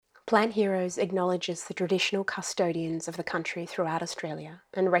Plant Heroes acknowledges the traditional custodians of the country throughout Australia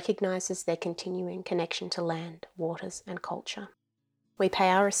and recognises their continuing connection to land, waters and culture. We pay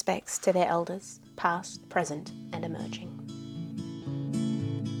our respects to their elders, past, present and emerging.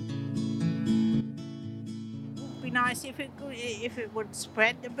 It would be nice if it would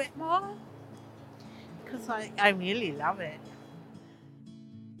spread a bit more, because I really love it.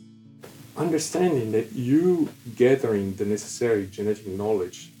 Understanding that you gathering the necessary genetic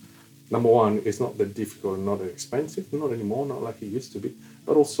knowledge, number one, is not that difficult, not that expensive, not anymore, not like it used to be,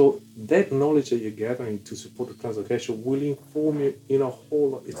 but also that knowledge that you're gathering to support the translocation will inform you in a whole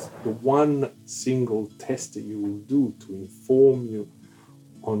lot. It's the one single test that you will do to inform you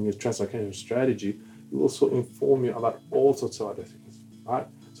on your translocation strategy. It will also inform you about all sorts of other things, right?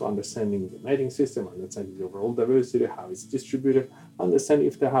 So understanding the mating system, understanding the overall diversity, how it's distributed, understanding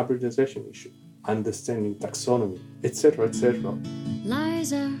if there's a hybridization issue, understanding taxonomy, etc., etc.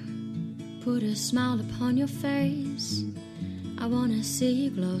 Liza, put a smile upon your face. I want to see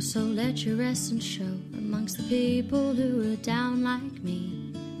you glow, so let your essence show amongst the people who are down like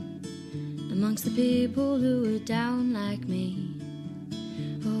me. Amongst the people who are down like me.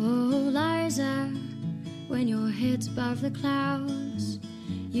 Oh, Liza, when your head's above the clouds,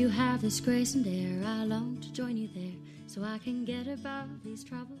 you have this grace and air. I long to join you there, so I can get above these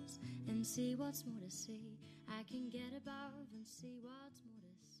troubles and see what's more to see. I can get above and see what's more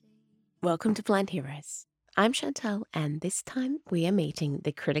to see. Welcome to Plant Heroes. I'm Chantal, and this time we are meeting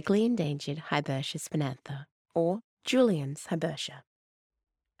the critically endangered Hibbertia spinantha, or Julian's Hibbertia.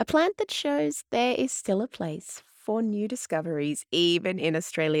 A plant that shows there is still a place for new discoveries even in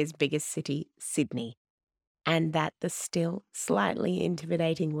Australia's biggest city, Sydney, and that the still slightly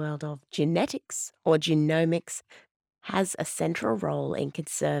intimidating world of genetics or genomics has a central role in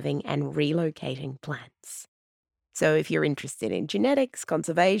conserving and relocating plants. So if you're interested in genetics,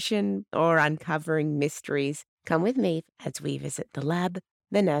 conservation, or uncovering mysteries, come with me as we visit the lab,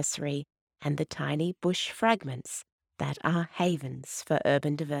 the nursery, and the tiny bush fragments that are havens for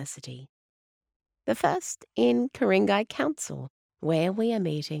urban diversity. The first in Ku-ring-gai Council, where we are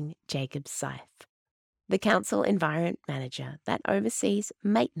meeting Jacob Scythe, the council environment manager that oversees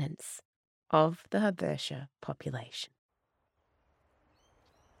maintenance of the Hibbertia population.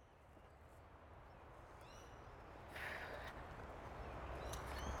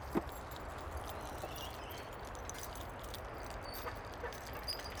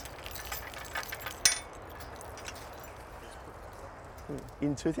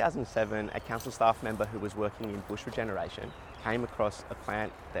 In 2007, a council staff member who was working in bush regeneration came across a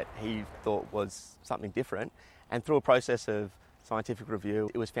plant that he thought was something different, and through a process of scientific review,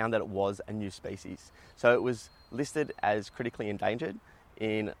 it was found that it was a new species. So it was listed as critically endangered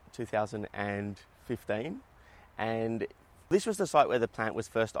in 2015, and this was the site where the plant was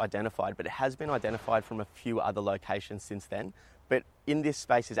first identified, but it has been identified from a few other locations since then. But in this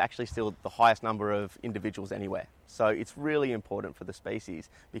space is actually still the highest number of individuals anywhere. So it's really important for the species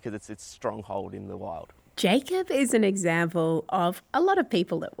because it's its stronghold in the wild. Jacob is an example of a lot of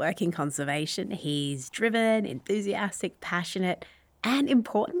people that work in conservation. He's driven, enthusiastic, passionate, and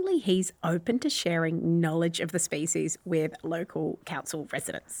importantly, he's open to sharing knowledge of the species with local council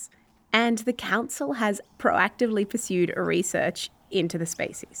residents. And the council has proactively pursued research into the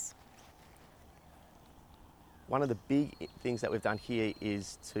species. One of the big things that we've done here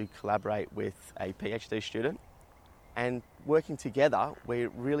is to collaborate with a PhD student, and working together, we're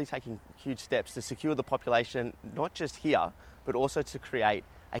really taking huge steps to secure the population, not just here, but also to create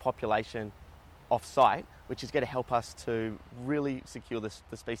a population off-site, which is going to help us to really secure the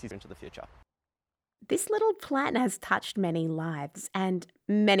species into the future. This little plant has touched many lives, and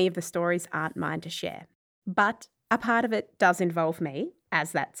many of the stories aren't mine to share. But a part of it does involve me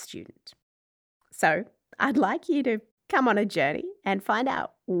as that student. So I'd like you to come on a journey and find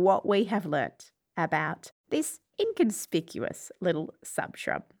out what we have learnt about this inconspicuous little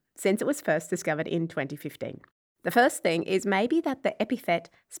subshrub since it was first discovered in 2015. The first thing is maybe that the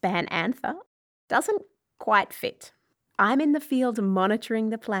epithet spanantha doesn't quite fit. I'm in the field monitoring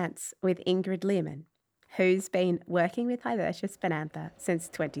the plants with Ingrid Learman, who's been working with Hibbertia spinantha since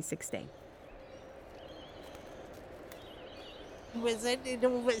 2016. With it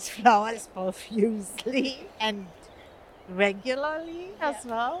always flowers profusely and regularly as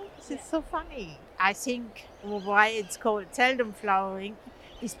well. It's so funny. I think why it's called seldom flowering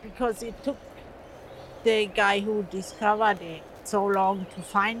is because it took the guy who discovered it so long to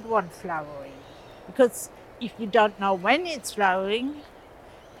find one flowering. Because if you don't know when it's flowering,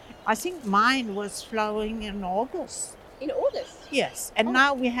 I think mine was flowering in August. In August? Yes, and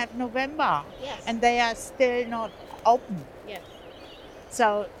now we have November. Yes. And they are still not open. Yes.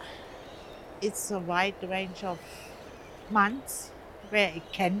 So it's a wide range of months where it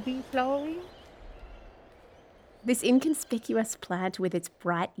can be flowering. This inconspicuous plant with its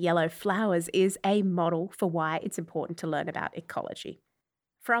bright yellow flowers is a model for why it's important to learn about ecology.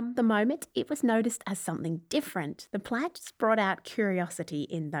 From the moment it was noticed as something different, the plant just brought out curiosity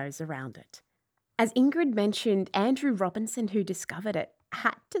in those around it. As Ingrid mentioned, Andrew Robinson, who discovered it,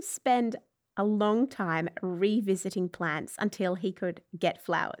 had to spend a long time revisiting plants until he could get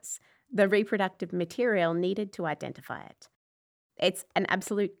flowers, the reproductive material needed to identify it. It's an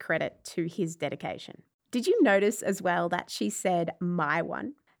absolute credit to his dedication. Did you notice as well that she said my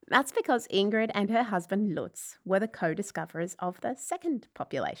one? That's because Ingrid and her husband Lutz were the co-discoverers of the second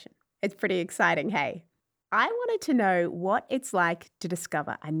population. It's pretty exciting, hey? I wanted to know what it's like to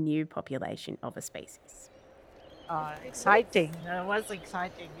discover a new population of a species. Exciting. It was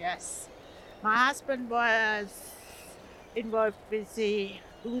exciting, yes. My husband was involved with the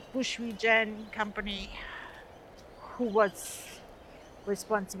Bush Regen company who was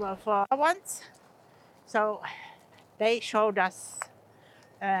responsible for ones. So they showed us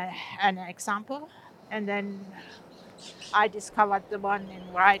an example, and then I discovered the one in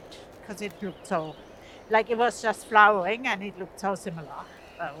white because it looked so like it was just flowering and it looked so similar.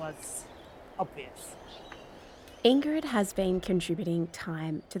 That was obvious. Ingrid has been contributing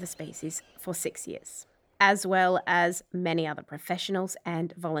time to the species for 6 years, as well as many other professionals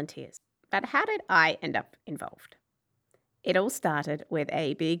and volunteers. But how did I end up involved? It all started with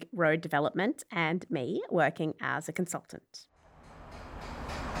a big road development and me working as a consultant.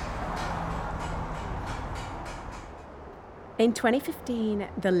 In 2015,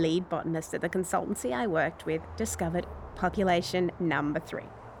 the lead botanist at the consultancy I worked with discovered population number 3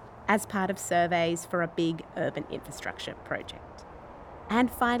 as part of surveys for a big urban infrastructure project.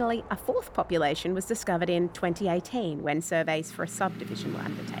 And finally, a 4th population was discovered in 2018 when surveys for a subdivision were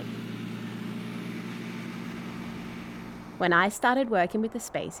undertaken. When I started working with the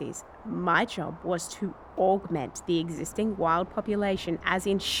species, my job was to augment the existing wild population as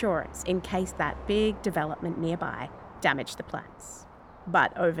insurance in case that big development nearby damaged the plants.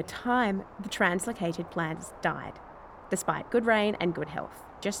 But over time, the translocated plants died, despite good rain and good health,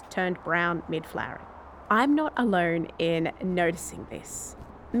 just turned brown mid-flowering. I'm not alone in noticing this.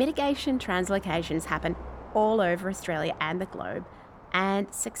 Mitigation translocations happen all over Australia and the globe,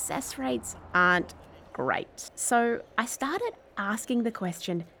 and success rates aren't great. So I started asking the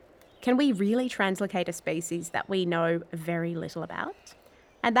question, can we really translocate a species that we know very little about?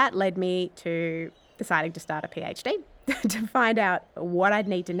 And that led me to deciding to start a PhD to find out what I'd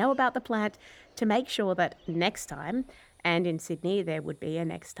need to know about the plant to make sure that next time, and in Sydney there would be a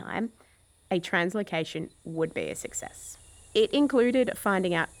next time, a translocation would be a success. It included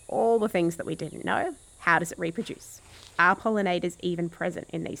finding out all the things that we didn't know. How does it reproduce? Are pollinators even present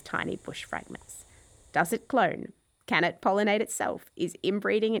in these tiny bush fragments? Does it clone? Can it pollinate itself? Is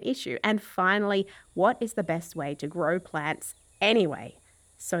inbreeding an issue? And finally, what is the best way to grow plants anyway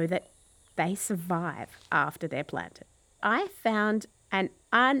so that they survive after they're planted? I found an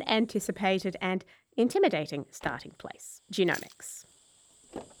unanticipated and intimidating starting place: genomics.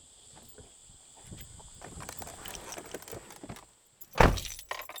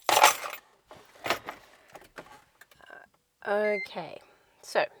 Okay,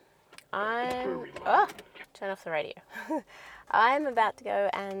 so turn off the radio. I'm about to go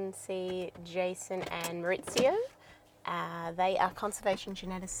and see Jason and Maurizio. They are conservation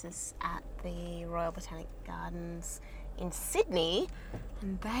geneticists at the Royal Botanic Gardens in Sydney,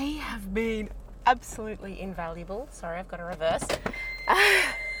 and they have been absolutely invaluable. Sorry, I've got to reverse.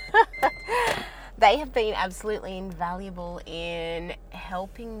 They have been absolutely invaluable in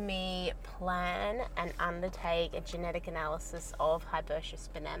helping me plan and undertake a genetic analysis of Hibbertia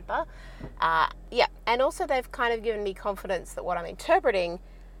spinantha. And also they've kind of given me confidence that what I'm interpreting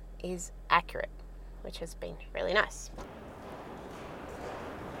is accurate, which has been really nice.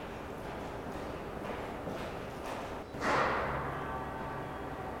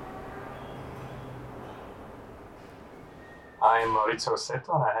 I'm Maurizio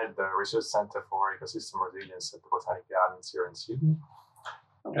Seto, and I head the Research Centre for Ecosystem Resilience at the Botanic Gardens here in Sydney.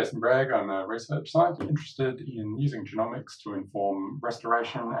 I'm Jason Bragg. I'm a research scientist interested in using genomics to inform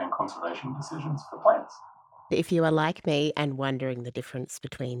restoration and conservation decisions for plants. If you are like me and wondering the difference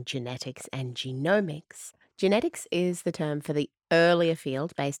between genetics and genomics, genetics is the term for the earlier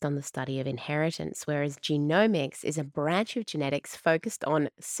field based on the study of inheritance, whereas genomics is a branch of genetics focused on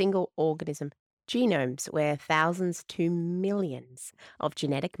single organism genomes, where thousands to millions of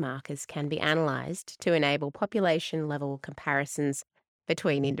genetic markers can be analysed to enable population-level comparisons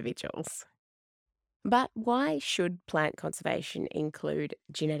between individuals. But why should plant conservation include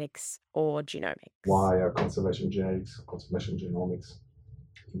genetics or genomics? Why are conservation genetics, conservation genomics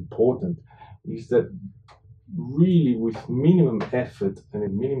important is that really with minimum effort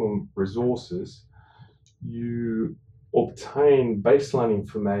and minimum resources, you obtain baseline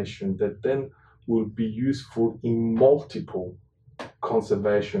information that then will be useful in multiple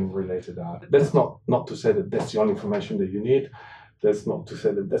conservation related art. That's not to say that that's the only information that you need. That's not to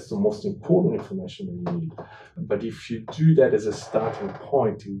say that that's the most important information that you need. But if you do that as a starting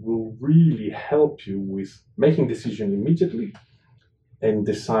point, it will really help you with making decisions immediately and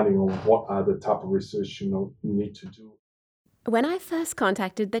deciding on what are the type of research you need to do. When I first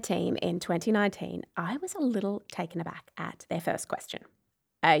contacted the team in 2019, I was a little taken aback at their first question.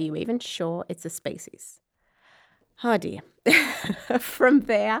 Are you even sure it's a species? Oh dear. From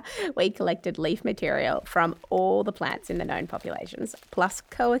there, we collected leaf material from all the plants in the known populations, plus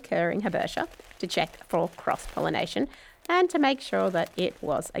co-occurring Hibbertia, to check for cross-pollination and to make sure that it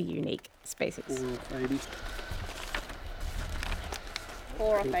was a unique species.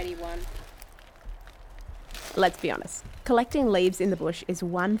 4 off 81. Let's be honest, collecting leaves in the bush is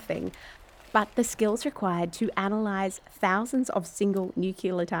one thing, but the skills required to analyse thousands of single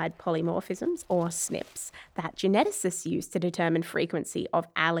nucleotide polymorphisms, or SNPs, that geneticists use to determine frequency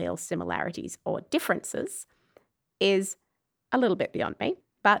of allele similarities or differences is a little bit beyond me.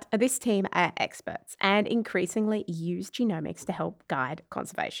 But this team are experts and increasingly use genomics to help guide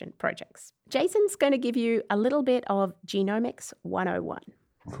conservation projects. Jason's going to give you a little bit of Genomics 101.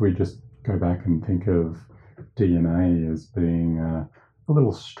 If we just go back and think of DNA as being a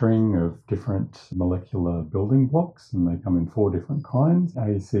little string of different molecular building blocks, and they come in 4 different kinds,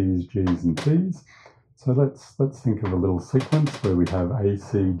 A, C's, G's and T's. So let's think of a little sequence where we have A,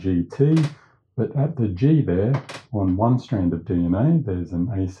 C, G, T, but at the G there, on one strand of DNA, there's an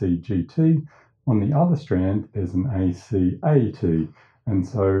ACGT. On the other strand, there's an ACAT. And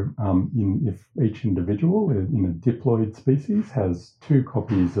so if each individual in a diploid species has 2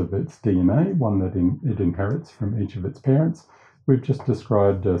 copies of its DNA, one that it inherits from each of its parents, we've just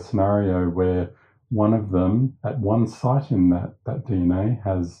described a scenario where one of them at one site in that DNA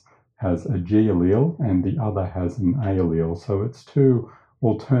has a G allele and the other has an A allele. So it's 2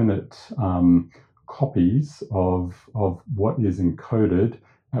 alternate copies of what is encoded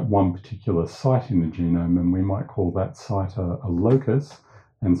at one particular site in the genome, and we might call that site a locus.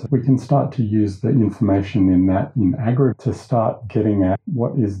 And so we can start to use the information in aggregate to start getting at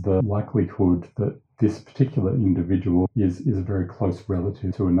what is the likelihood that this particular individual is a very close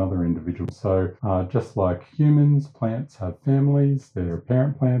relative to another individual. So just like humans, plants have families, they're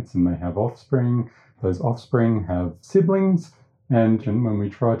parent plants and they have offspring. Those offspring have siblings. And when we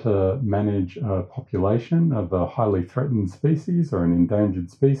try to manage a population of a highly threatened species or an endangered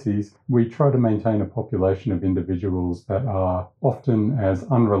species, we try to maintain a population of individuals that are often as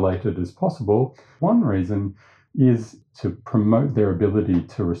unrelated as possible. One reason is to promote their ability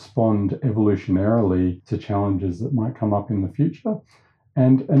to respond evolutionarily to challenges that might come up in the future.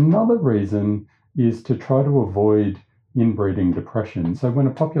 And another reason is to try to avoid inbreeding depression. So when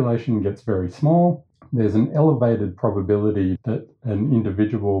a population gets very small, there's an elevated probability that an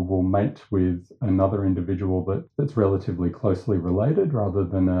individual will mate with another individual that's relatively closely related rather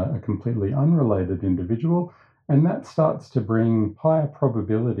than a completely unrelated individual. And that starts to bring higher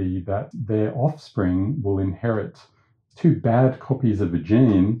probability that their offspring will inherit 2 bad copies of a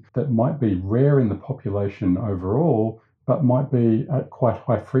gene that might be rare in the population overall, but might be at quite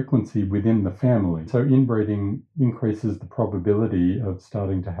high frequency within the family. So inbreeding increases the probability of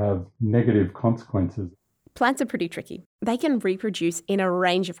starting to have negative consequences. Plants are pretty tricky. They can reproduce in a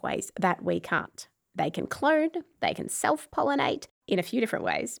range of ways that we can't. They can clone, they can self-pollinate in a few different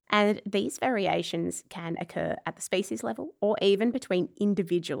ways, and these variations can occur at the species level or even between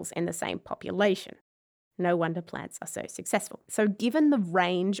individuals in the same population. No wonder plants are so successful. So given the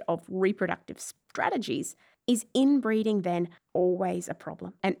range of reproductive strategies, is inbreeding then always a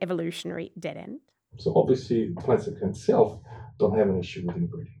problem, an evolutionary dead end? So obviously plants themselves don't have an issue with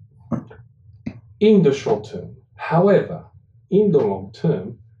inbreeding in the short term. However, in the long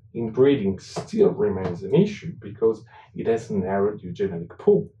term, inbreeding still remains an issue because it has narrowed your genetic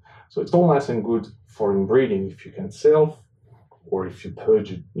pool. So it's all nice and good for inbreeding if you can self or if you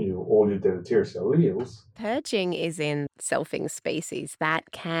purge all your deleterious alleles. Purging is in selfing species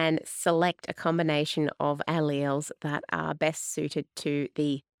that can select a combination of alleles that are best suited to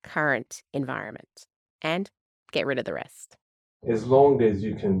the current environment and get rid of the rest. As long as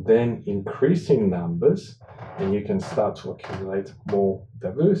you can then increase in numbers and you can start to accumulate more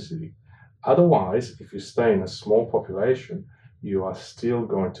diversity. Otherwise, if you stay in a small population, you are still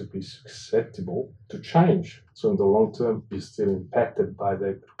going to be susceptible to change. So in the long term, you're still impacted by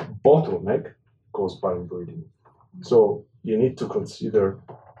the bottleneck caused by inbreeding. So you need to consider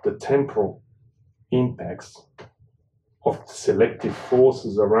the temporal impacts of selective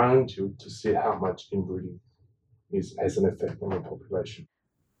forces around you to see how much inbreeding has an effect on the population.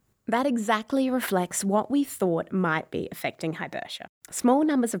 That exactly reflects what we thought might be affecting Hibbertia. Small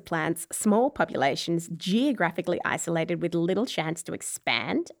numbers of plants, small populations, geographically isolated with little chance to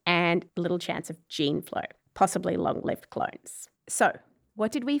expand and little chance of gene flow, possibly long-lived clones. So,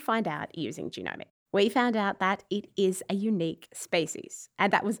 what did we find out using genomics? We found out that it is a unique species,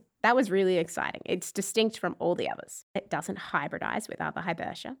 and that was really exciting. It's distinct from all the others. It doesn't hybridize with other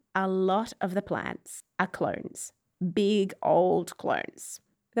Hibbertia. A lot of the plants are clones, big old clones.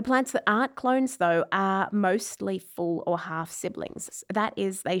 The plants that aren't clones, though, are mostly full or half siblings. That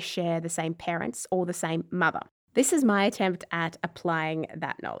is, they share the same parents or the same mother. This is my attempt at applying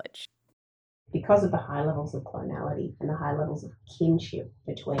that knowledge. Because of the high levels of clonality and the high levels of kinship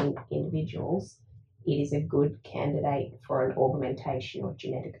between individuals, it is a good candidate for an augmentation or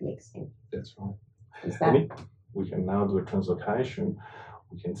genetic mixing. That's right. Is that? We can now do a translocation.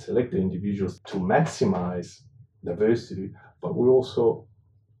 We can select the individuals to maximize diversity, but we also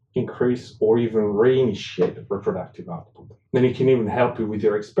increase or even reinitiate reproductive output. Then it can even help you with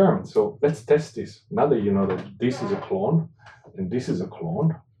your experiment. So let's test this. Now that you know that this is a clone and this is a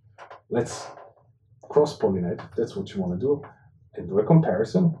clone, let's cross-pollinate. That's what you want to do. And do a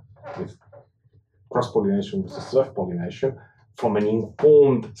comparison with cross-pollination versus self-pollination from an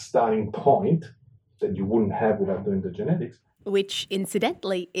informed starting point that you wouldn't have without doing the genetics. Which,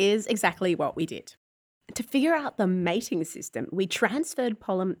 incidentally, is exactly what we did. To figure out the mating system, we transferred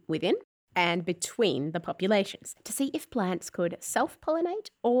pollen within and between the populations to see if plants could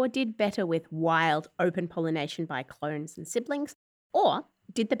self-pollinate or did better with wild open pollination by clones and siblings, or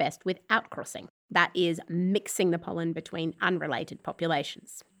did the best with outcrossing, that is, mixing the pollen between unrelated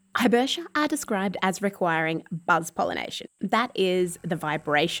populations. Hibbertia are described as requiring buzz pollination. That is the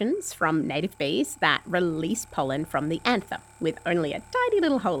vibrations from native bees that release pollen from the anther with only a tiny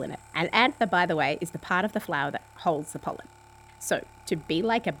little hole in it. An anther, by the way, is the part of the flower that holds the pollen. So to be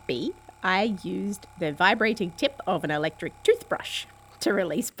like a bee, I used the vibrating tip of an electric toothbrush to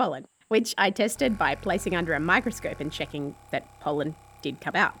release pollen, which I tested by placing under a microscope and checking that pollen did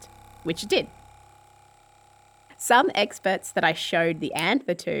come out, which it did. Some experts that I showed the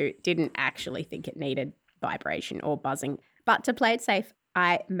anther to didn't actually think it needed vibration or buzzing, but to play it safe,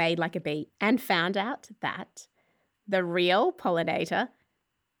 I made like a bee and found out that the real pollinator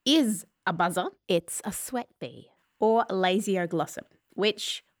is a buzzer. It's a sweat bee, or Lasioglossum,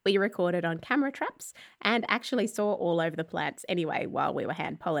 which we recorded on camera traps and actually saw all over the plants anyway while we were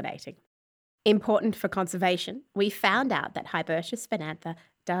hand pollinating. Important for conservation, we found out that Hibbertia spinantha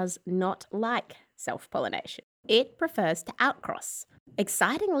does not like self-pollination. It prefers to outcross.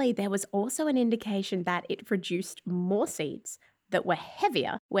 Excitingly, there was also an indication that it produced more seeds that were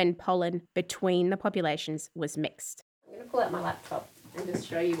heavier when pollen between the populations was mixed. I'm going to pull out my laptop and just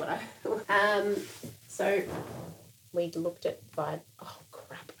show you what So we looked at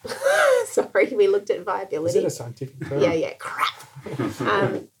we looked at viability. Is it a scientific term? Yeah,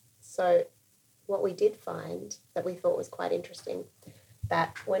 crap. So what we did find that we thought was quite interesting,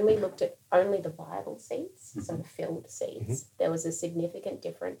 that when we looked at only the viable seeds, so the filled seeds, there was a significant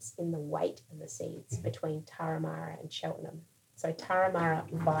difference in the weight of the seeds between Tarahumara and Cheltenham. So Tarahumara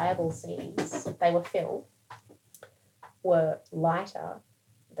viable seeds, they were filled, were lighter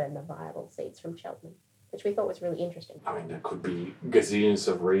than the viable seeds from Cheltenham, which we thought was really interesting. I mean, there could be gazillions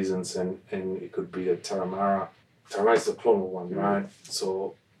of reasons, and it could be that Tarahumara is the clonal one, right?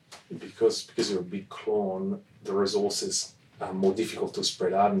 So because you're a big clone, the resources are more difficult to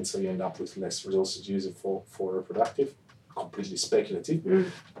spread out, and so you end up with less resources used for reproductive. Completely speculative.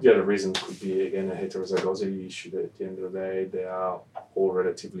 The other reason could be, again, a heterozygosity issue, that at the end of the day they are all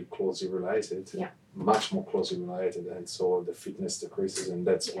relatively closely related, much more closely related, and so the fitness decreases, and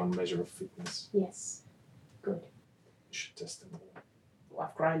that's one measure of fitness. Yes. Good. You should test them all. Well,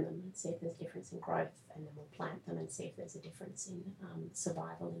 I've grown them and see if there's a difference in growth, and then we'll plant them and see if there's a difference in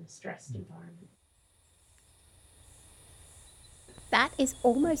survival in a stressed environment. That is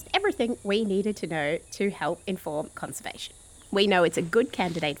almost everything we needed to know to help inform conservation. We know it's a good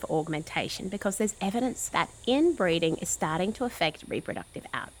candidate for augmentation because there's evidence that inbreeding is starting to affect reproductive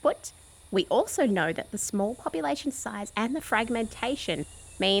output. We also know that the small population size and the fragmentation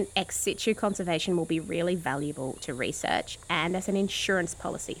mean ex situ conservation will be really valuable to research and as an insurance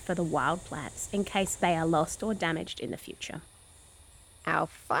policy for the wild plants in case they are lost or damaged in the future. Our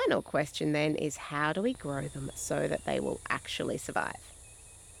final question then is, how do we grow them so that they will actually survive?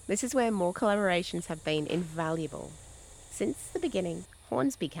 This is where more collaborations have been invaluable. Since the beginning,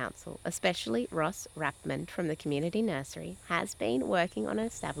 Hornsby Council, especially Ross Rapman from the community nursery, has been working on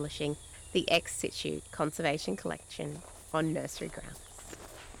establishing the ex situ conservation collection on nursery grounds.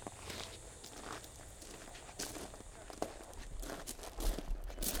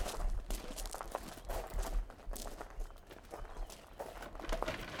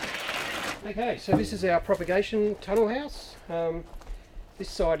 Okay, so this is our propagation tunnel house. This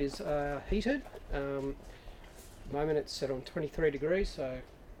side is heated. At the moment it's set on 23 degrees, so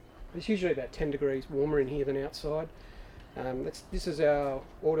it's usually about 10 degrees warmer in here than outside. This is our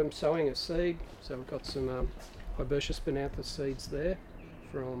autumn sowing of seed, so we've got some Hibbertia spinantha seeds there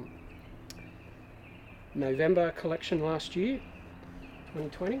from November collection last year,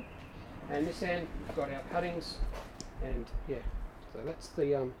 2020. And this end we've got our cuttings, and yeah, so that's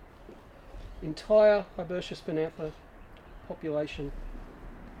the entire Hibbertia spinantha population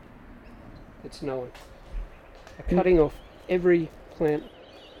that's known. A cutting off every plant.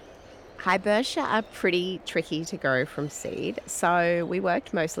 Hibbertia are pretty tricky to grow from seed, so we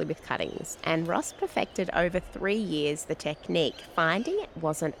worked mostly with cuttings, and Ross perfected over 3 years the technique, finding it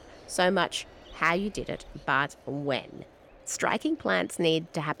wasn't so much how you did it, but when. Striking plants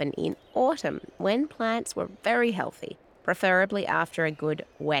need to happen in autumn, when plants were very healthy, preferably after a good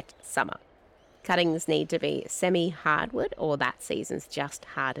wet summer. Cuttings need to be semi-hardwood, or that season's just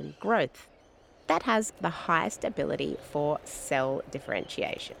hardened growth. That has the highest ability for cell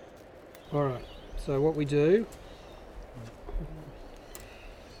differentiation. Alright, so what we do,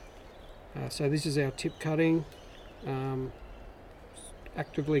 so this is our tip cutting,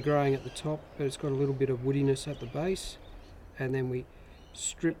 actively growing at the top, but it's got a little bit of woodiness at the base, and then we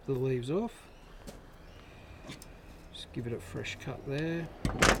strip the leaves off, just give it a fresh cut there,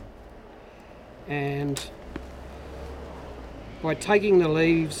 and by taking the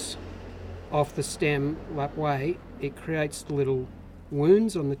leaves off the stem that way, it creates the little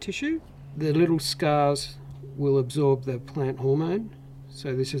wounds on the tissue. The little scars will absorb the plant hormone.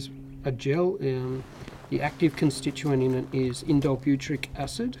 So this is a gel. The active constituent in it is indolbutyric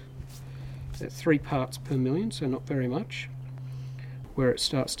acid, at 3 parts per million, so not very much, where it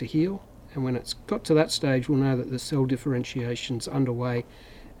starts to heal. And when it's got to that stage, we'll know that the cell differentiation's underway,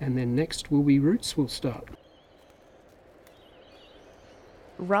 and then next will be roots will start.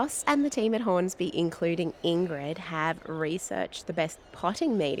 Ross and the team at Hornsby, including Ingrid, have researched the best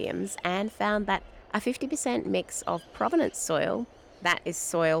potting mediums and found that a 50% mix of provenance soil, that is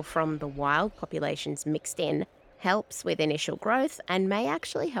soil from the wild populations mixed in, helps with initial growth and may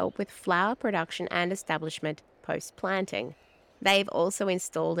actually help with flower production and establishment post-planting. They've also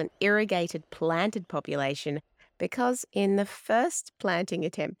installed an irrigated planted population because in the first planting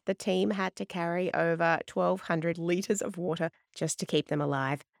attempt, the team had to carry over 1,200 litres of water just to keep them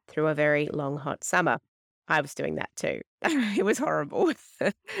alive through a very long, hot summer. I was doing that too. It was horrible.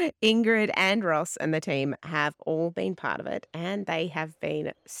 Ingrid and Ross and the team have all been part of it, and they have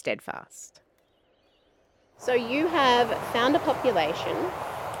been steadfast. So you have found a population,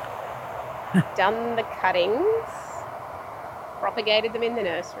 done the cuttings, propagated them in the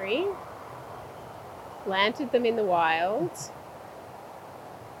nursery, planted them in the wild,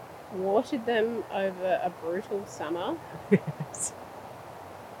 watered them over a brutal summer,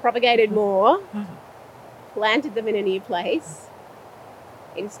 propagated more, planted them in a new place,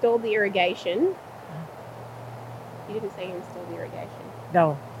 installed the irrigation. You didn't say you installed the irrigation.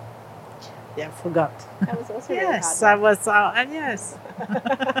 No. Yeah, forgot. That was also yes, really I was. Yes.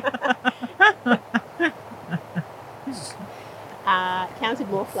 Counted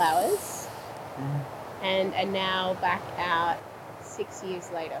more flowers, and are now back out 6 years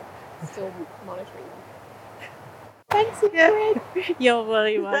later, still monitoring them. Thanks, Ingrid. Yeah. You're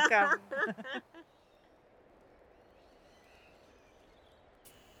very welcome.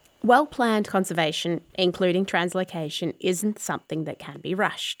 Well-planned conservation, including translocation, isn't something that can be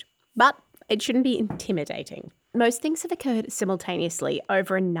rushed. But it shouldn't be intimidating. Most things have occurred simultaneously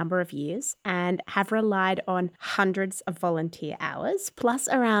over a number of years and have relied on hundreds of volunteer hours, plus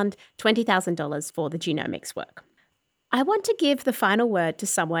around $20,000 for the genomics work. I want to give the final word to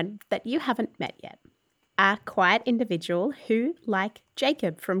someone that you haven't met yet. A quiet individual who, like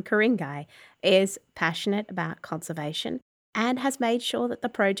Jacob from Ku-ring-gai, is passionate about conservation and has made sure that the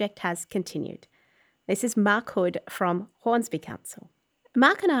project has continued. This is Mark Hood from Hornsby Council.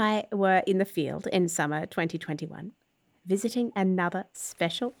 Mark and I were in the field in summer 2021, visiting another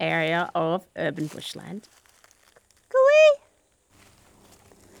special area of urban bushland. Cooey!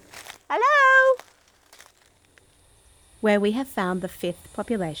 Hello! where we have found the 5th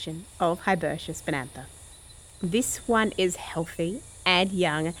population of Hibbertia spinantha. This one is healthy and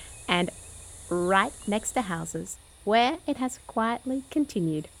young and right next to houses where it has quietly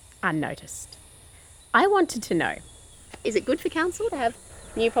continued unnoticed. I wanted to know, is it good for council to have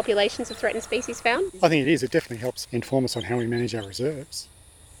new populations of threatened species found? I think it is. It definitely helps inform us on how we manage our reserves.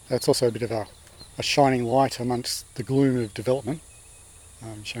 It's also a bit of a shining light amongst the gloom of development,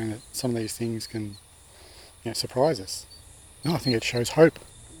 showing that some of these things can surprise us. No, I think it shows hope,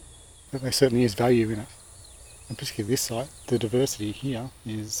 that there certainly is value in it. And particularly this site, the diversity here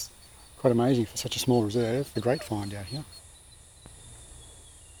is quite amazing for such a small reserve. A great find out here.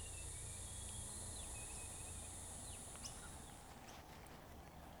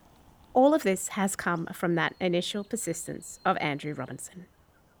 All of this has come from that initial persistence of Andrew Robinson.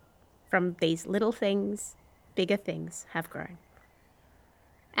 From these little things, bigger things have grown.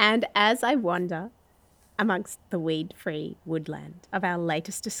 And as I wander amongst the weed-free woodland of our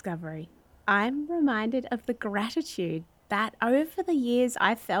latest discovery, I'm reminded of the gratitude that over the years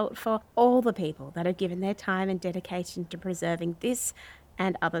I've felt for all the people that have given their time and dedication to preserving this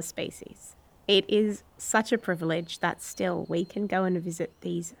and other species. It is such a privilege that still we can go and visit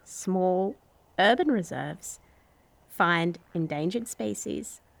these small urban reserves, find endangered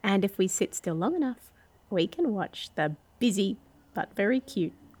species, and if we sit still long enough, we can watch the busy but very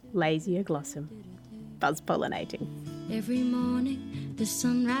cute Lasia glossum buzz pollinating. Every morning the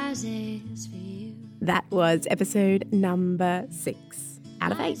sun rises for you. That was episode number 6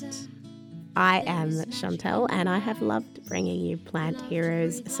 out of 8. I am Chantel and I have loved bringing you plant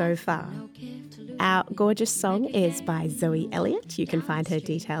heroes so far. Our gorgeous song is by Zoe Elliott. You can find her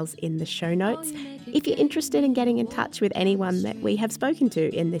details in the show notes. If you're interested in getting in touch with anyone that we have spoken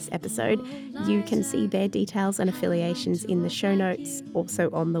to in this episode, you can see their details and affiliations in the show notes, also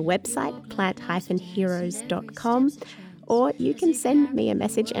on the website, plant-heroes.com, or you can send me a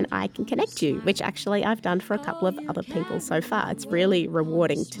message and I can connect you, which actually I've done for a couple of other people so far. It's really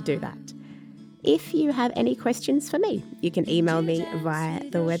rewarding to do that. If you have any questions for me, you can email me via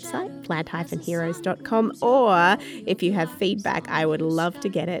the website, plant-heroes.com, or if you have feedback, I would love to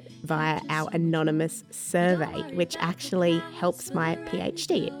get it via our anonymous survey, which actually helps my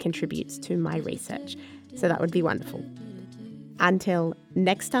PhD. It contributes to my research, so that would be wonderful. Until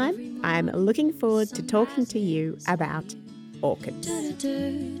next time, I'm looking forward to talking to you about orchids.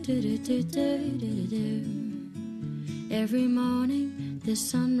 Every morning the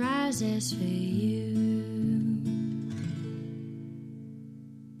sun rises for you.